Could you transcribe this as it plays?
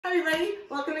everybody,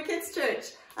 welcome to Kids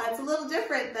Church. It's a little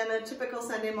different than a typical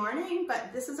Sunday morning,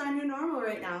 but this is our new normal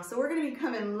right now. So we're going to be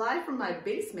coming live from my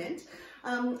basement.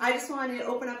 I just want to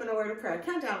open up in a word of prayer.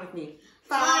 Count down with me.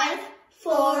 5,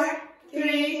 4,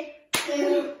 3,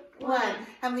 2, 1.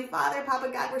 Heavenly Father, Papa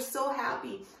God, we're so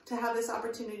happy to have this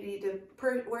opportunity to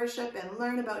worship and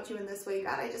learn about you in this way.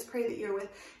 God, I just pray that you're with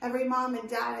every mom and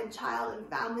dad and child and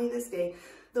family this day.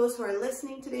 Those who are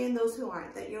listening today and those who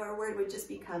aren't, that your word would just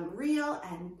become real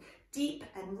and deep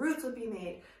and roots would be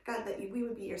made. God, that we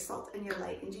would be your salt and your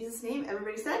light. In Jesus' name,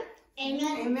 everybody said?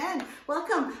 Amen. Amen.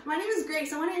 Welcome. My name is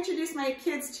Grace. I want to introduce my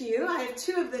kids to you. I have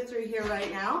 2 of the 3 here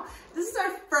right now. This is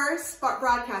our first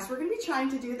broadcast. We're going to be trying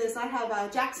to do this. I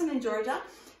have Jackson in Georgia,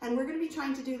 and we're going to be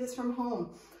trying to do this from home.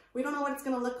 We don't know what it's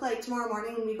going to look like tomorrow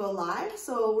morning when we go live,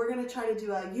 so we're going to try to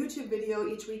do a YouTube video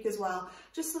each week as well,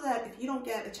 just so that if you don't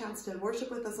get a chance to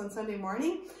worship with us on Sunday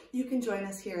morning, you can join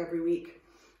us here every week.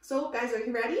 So guys, are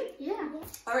you ready? Yeah.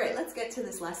 All right, let's get to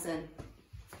this lesson.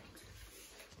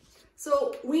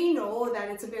 So we know that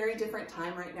it's a very different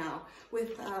time right now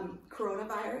with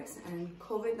coronavirus and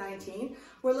COVID-19.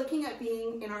 We're looking at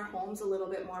being in our homes a little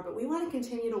bit more, but we want to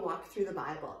continue to walk through the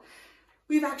Bible.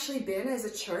 We've actually been, as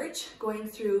a church, going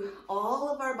through all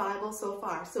of our Bible so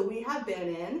far. So we have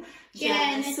been in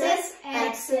Genesis,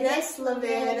 Exodus,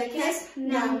 Leviticus,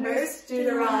 Numbers,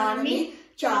 Deuteronomy,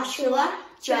 Joshua,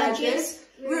 Judges,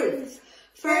 Ruth,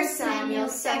 1 Samuel,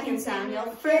 2 Samuel,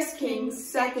 1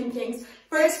 Kings, 2 Kings,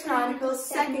 1 Chronicles,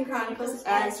 2 Chronicles,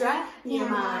 Ezra,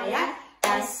 Nehemiah,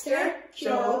 Esther,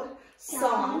 Job,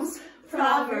 Psalms,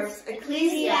 Proverbs,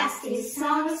 Ecclesiastes,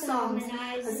 Song of Songs,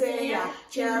 Isaiah,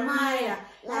 Jeremiah,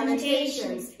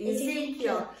 Lamentations,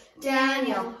 Ezekiel,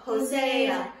 Daniel,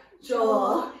 Hosea,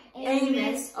 Joel,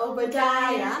 Amos,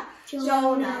 Obadiah,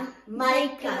 Jonah,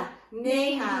 Micah,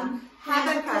 Nahum,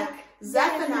 Habakkuk,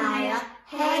 Zephaniah,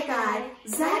 Haggai,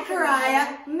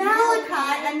 Zechariah,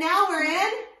 Malachi, and now we're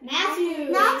in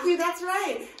Matthew, that's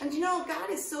right. And you know, God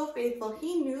is so faithful.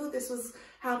 He knew this was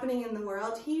happening in the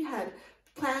world. He had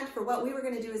planned for what we were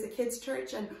going to do as a kids'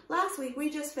 church. And last week, we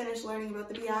just finished learning about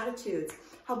the Beatitudes.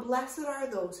 How blessed are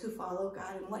those who follow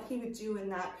God and what he would do in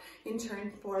that in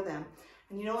turn for them.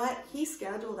 And you know what? He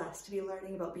scheduled us to be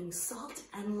learning about being salt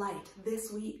and light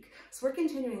this week. So we're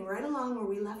continuing right along where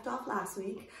we left off last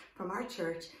week from our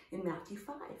church in Matthew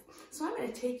 5. So I'm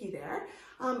going to take you there.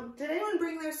 Did anyone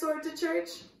bring their sword to church?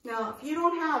 Now, if you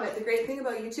don't have it, the great thing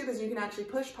about YouTube is you can actually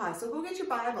push pause. So go get your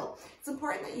Bible. It's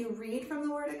important that you read from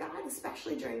the Word of God,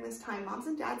 especially during this time. Moms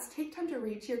and dads, take time to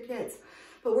read to your kids.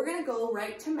 But we're going to go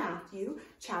right to Matthew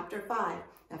chapter 5.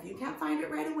 Now, if you can't find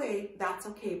it right away, that's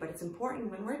okay. But it's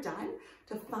important when we're done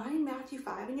to find Matthew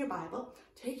 5 in your Bible,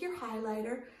 take your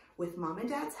highlighter with mom and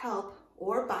dad's help,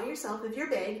 or by yourself if you're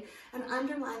big, and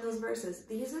underline those verses.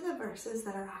 These are the verses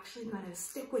that are actually going to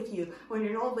stick with you. When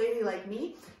you're an old lady like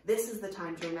me, this is the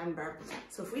time to remember.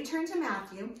 So if we turn to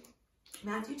Matthew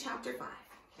chapter 5.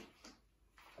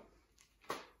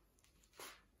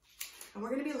 And we're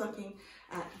going to be looking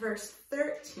at verse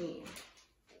 13.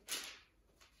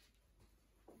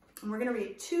 And we're going to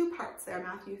read 2 parts there,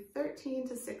 Matthew 13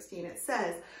 to 16. It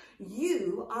says,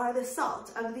 "You are the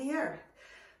salt of the earth.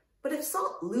 But if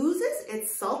salt loses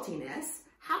its saltiness,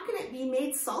 how can it be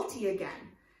made salty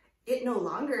again? It no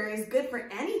longer is good for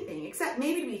anything except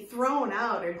maybe to be thrown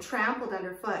out or trampled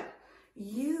underfoot.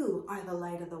 You are the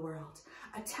light of the world.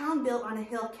 A town built on a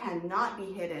hill cannot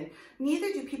be hidden.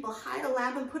 Neither do people hide a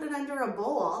lamp and put it under a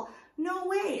bowl. No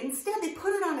way. Instead, they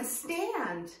put it on a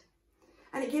stand.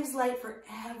 And it gives light for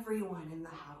everyone in the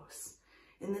house.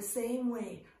 In the same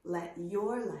way, let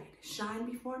your light shine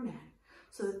before men,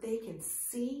 so that they can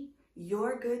see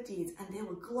your good deeds and they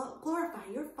will glorify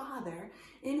your Father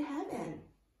in heaven."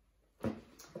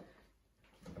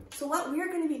 So what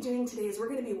we're going to be doing today is we're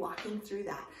going to be walking through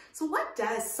that. So what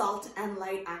does salt and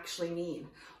light actually mean?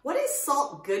 What is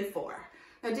salt good for?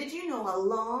 Now, did you know a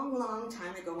long, long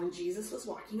time ago when Jesus was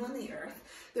walking on the earth,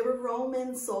 there were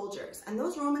Roman soldiers. And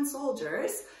those Roman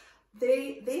soldiers,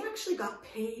 they actually got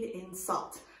paid in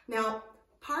salt. Now,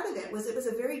 part of it was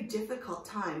a very difficult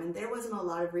time and there wasn't a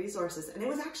lot of resources. And it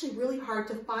was actually really hard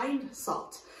to find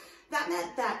salt. That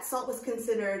meant that salt was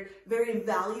considered very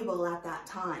valuable at that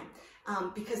time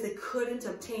because they couldn't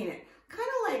obtain it. Kind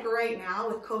of like right now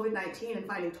with COVID-19 and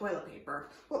finding toilet paper.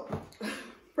 Well,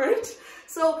 right?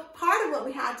 So part of what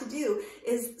we had to do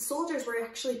is soldiers were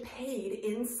actually paid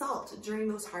in salt during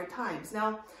those hard times.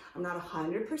 Now, I'm not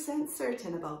 100%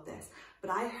 certain about this, but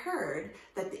I heard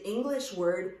that the English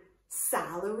word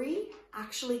salary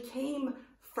actually came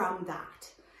from that.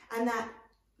 And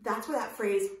that's where that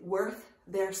phrase, worth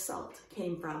their salt,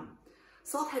 came from.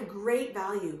 Salt had great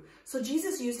value. So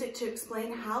Jesus used it to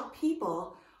explain how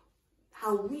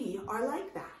we are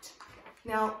like that.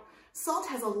 Now, salt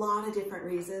has a lot of different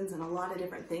reasons and a lot of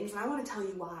different things, and I want to tell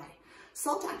you why.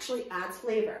 Salt actually adds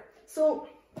flavor. So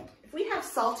if we have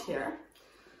salt here,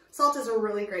 salt is a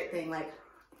really great thing. Like,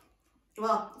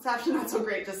 well, it's actually not so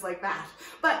great just like that,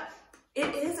 but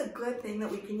it is a good thing that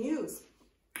we can use.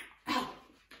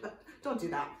 Don't do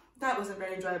that. That wasn't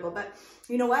very enjoyable, but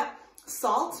you know what?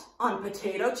 Salt on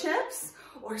potato chips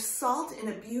or salt in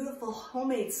a beautiful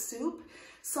homemade soup,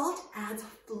 salt adds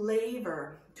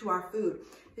flavor to our food.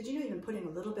 Did you know even putting a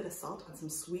little bit of salt on some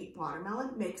sweet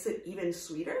watermelon makes it even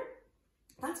sweeter?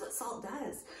 That's what salt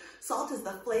does. Salt is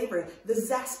the flavor, the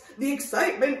zest, the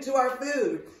excitement to our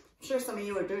food. I'm sure some of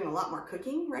you are doing a lot more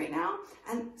cooking right now,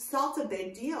 and salt's a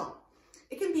big deal.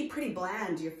 It can be pretty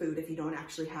bland, your food, if you don't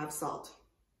actually have salt.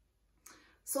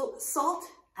 So salt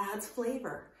adds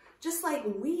flavor. Just like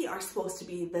we are supposed to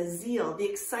be the zeal, the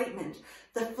excitement,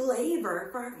 the flavor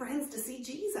for our friends to see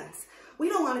Jesus. We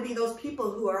don't want to be those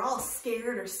people who are all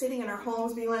scared or sitting in our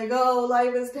homes being like, oh,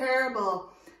 life is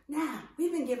terrible. Nah,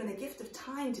 we've been given a gift of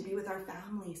time to be with our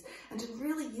families and to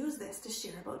really use this to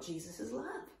share about Jesus' love.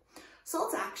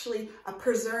 Salt's actually a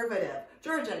preservative.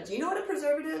 Georgia, do you know what a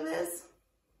preservative is?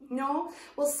 No?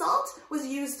 Well, salt was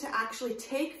used to actually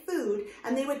take food,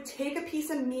 and they would take a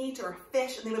piece of meat or a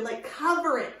fish and they would like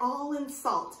cover it all in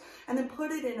salt and then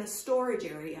put it in a storage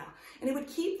area, and it would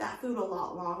keep that food a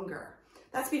lot longer.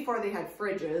 That's before they had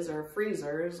fridges or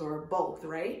freezers or both,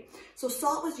 right? So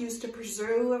salt was used to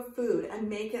preserve food and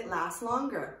make it last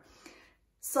longer.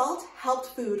 Salt helped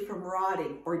food from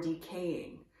rotting or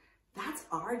decaying. That's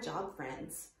our job,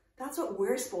 friends. That's what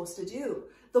we're supposed to do.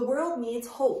 The world needs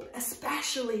hope,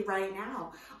 especially right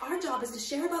now. Our job is to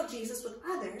share about Jesus with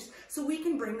others so we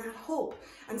can bring that hope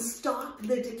and stop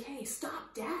the decay,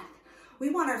 stop death. We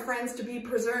want our friends to be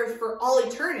preserved for all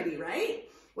eternity, right?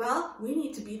 Well, we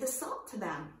need to be the salt to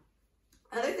them.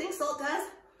 Other thing salt does,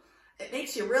 it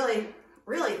makes you really,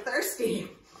 really thirsty.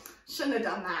 Shouldn't have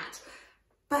done that.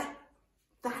 But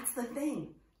that's the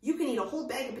thing. You can eat a whole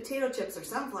bag of potato chips or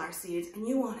sunflower seeds and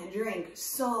you want to drink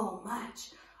so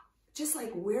much. Just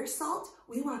like we're salt,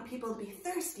 we want people to be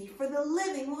thirsty for the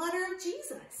living water of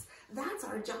Jesus. That's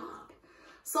our job.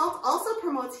 Salt also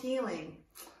promotes healing.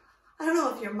 I don't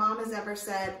know if your mom has ever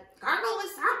said, gargle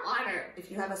with salt water if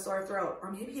you have a sore throat.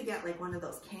 Or maybe you get like one of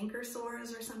those canker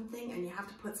sores or something and you have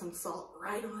to put some salt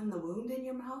right on the wound in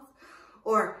your mouth.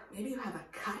 Or maybe you have a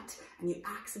cut and you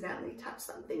accidentally touch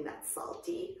something that's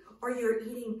salty. Or you're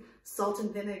eating salt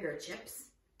and vinegar chips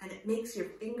and it makes your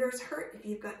fingers hurt if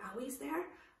you've got owies there.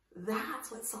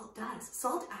 That's what salt does.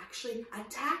 Salt actually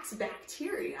attacks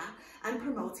bacteria and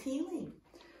promotes healing.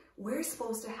 We're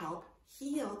supposed to help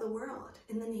heal the world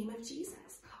in the name of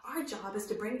Jesus. Our job is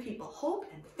to bring people hope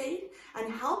and faith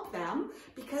and help them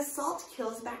because salt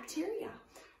kills bacteria.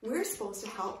 We're supposed to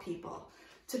help people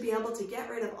to be able to get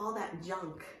rid of all that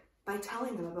junk by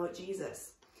telling them about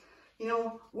Jesus. You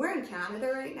know, we're in Canada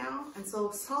right now, and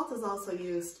so salt is also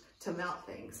used to melt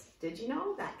things. Did you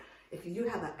know that if you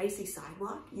have an icy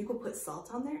sidewalk, you can put salt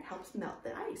on there, it helps melt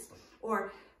the ice.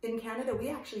 Or in Canada, we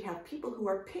actually have people who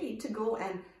are paid to go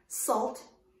and salt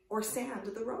or sand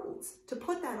the roads, to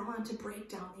put that on to break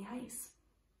down the ice.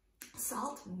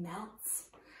 Salt melts.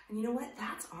 And you know what?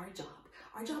 That's our job.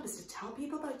 Our job is to tell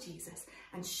people about Jesus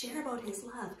and share about his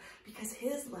love, because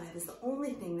his love is the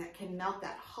only thing that can melt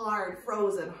that hard,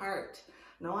 frozen heart.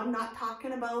 No, I'm not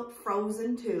talking about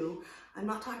Frozen 2. I'm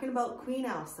not talking about Queen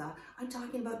Elsa. I'm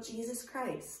talking about Jesus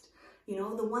Christ. You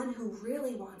know, the one who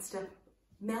really wants to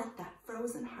melt that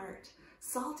frozen heart.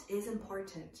 Salt is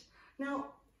important. Now,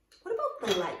 what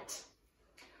about the light?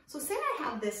 So say I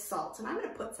have this salt and I'm going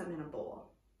to put some in a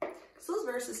bowl. Because those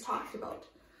verses talked about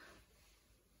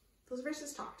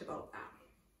that.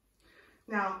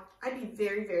 Now, I'd be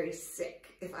very, very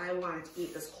sick if I wanted to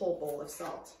eat this whole bowl of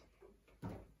salt.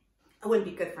 It wouldn't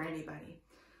be good for anybody.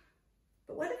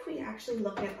 But what if we actually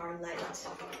look at our light?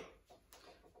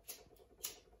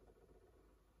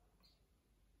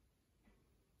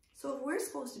 So if we're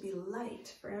supposed to be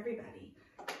light for everybody,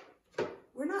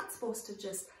 we're not supposed to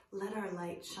just let our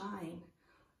light shine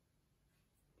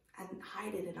and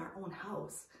hide it in our own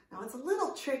house. Now, it's a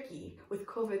little tricky with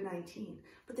COVID-19,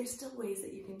 but there's still ways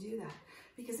that you can do that.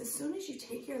 Because as soon as you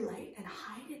take your light and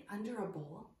hide it under a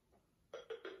bowl,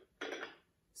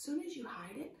 as soon as you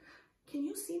hide it, can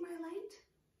you see my light?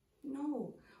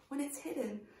 No. When it's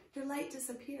hidden, your light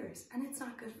disappears, and it's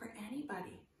not good for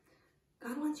anybody.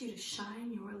 God wants you to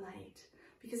shine your light,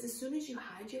 because as soon as you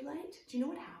hide your light, do you know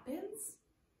what happens?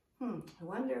 I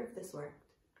wonder if this worked.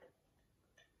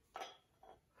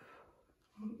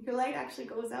 Your light actually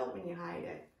goes out when you hide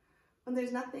it. When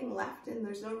there's nothing left and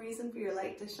there's no reason for your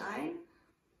light to shine,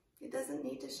 it doesn't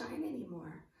need to shine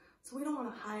anymore. So we don't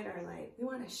want to hide our light. We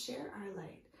want to share our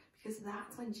light, because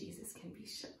that's when Jesus can be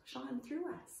shone through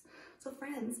us. So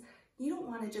friends, you don't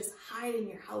want to just hide in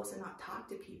your house and not talk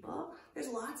to people. There's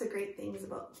lots of great things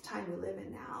about the time we live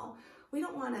in now. We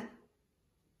don't want to,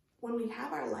 when we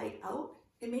have our light out,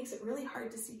 it makes it really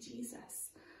hard to see Jesus.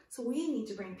 So we need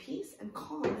to bring peace and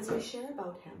calm as we share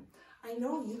about him. I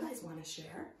know you guys want to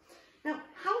share. Now,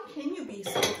 how can you be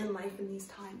salt and life in these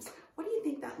times? What do you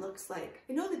think that looks like?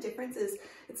 I know the difference is,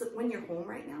 it's when you're home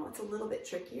right now, it's a little bit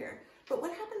trickier. But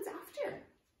what happens after?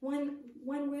 When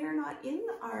we're not in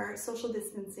our social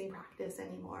distancing practice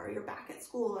anymore, or you're back at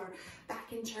school or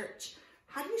back in church,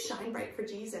 how do you shine bright for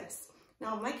Jesus?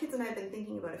 Now, my kids and I have been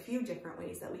thinking about a few different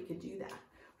ways that we could do that.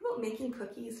 What about making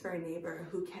cookies for a neighbor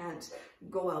who can't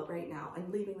go out right now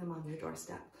and leaving them on their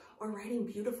doorstep? Or writing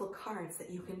beautiful cards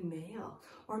that you can mail?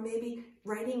 Or maybe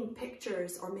writing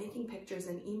pictures or making pictures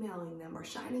and emailing them, or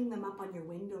shining them up on your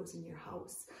windows in your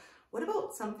house? What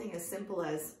about something as simple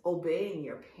as obeying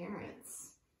your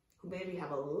parents, who maybe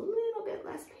have a little bit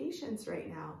less patience right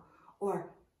now?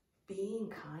 Or being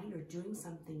kind or doing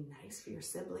something nice for your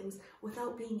siblings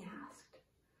without being asked?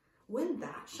 Wouldn't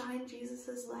that shine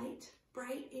Jesus's light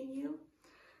bright in you?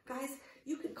 Guys,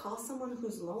 you could call someone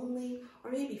who's lonely,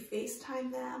 or maybe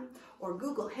FaceTime them, or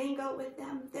Google Hangout with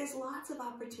them. There's lots of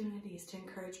opportunities to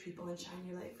encourage people and shine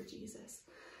your light for Jesus.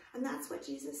 And that's what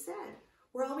Jesus said.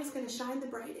 We're always going to shine the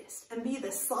brightest and be the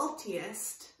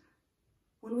saltiest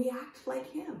when we act like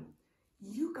him.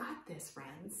 You got this,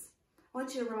 friends. I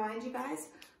want you to remind you guys,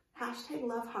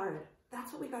 #LoveHard.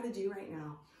 That's what we got to do right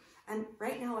now. And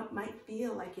right now it might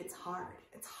feel like it's hard.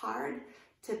 It's hard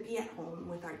to be at home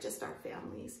with just our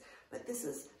families. But this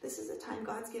is a time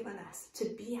God's given us to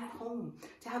be at home,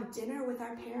 to have dinner with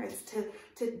our parents,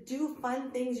 to do fun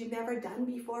things you've never done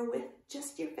before with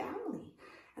just your family.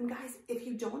 And guys, if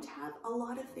you don't have a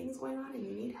lot of things going on and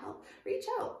you need help, reach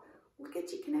out. We'll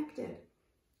get you connected.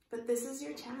 But this is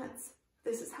your chance.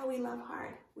 This is how we love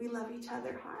hard. We love each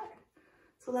other hard.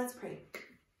 So let's pray.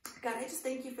 God, I just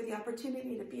thank you for the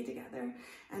opportunity to be together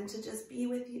and to just be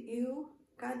with you.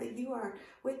 God, that you are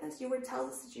with us. Your word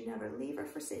tells us that you never leave or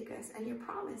forsake us. And your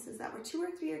promise is that where 2 or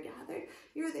 3 are gathered,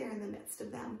 you're there in the midst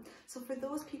of them. So for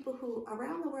those people who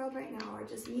around the world right now are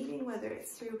just meeting, whether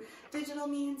it's through digital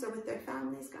means or with their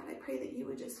families, God, I pray that you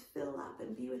would just fill up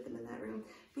and be with them in that room.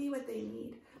 Be what they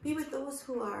need. Be with those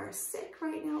who are sick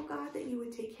right now, God, that you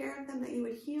would take care of them, that you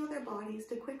would heal their bodies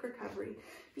to quick recovery.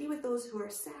 Be with those who are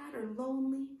sad or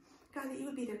lonely. God, that you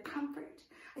would be their comfort.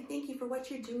 I thank you for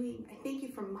what you're doing. I thank you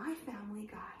for my family,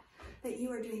 God, that you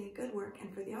are doing a good work,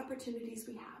 and for the opportunities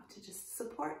we have to just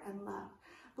support and love.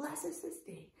 Bless us this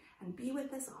day and be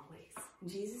with us always. In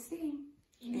Jesus' name,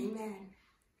 amen.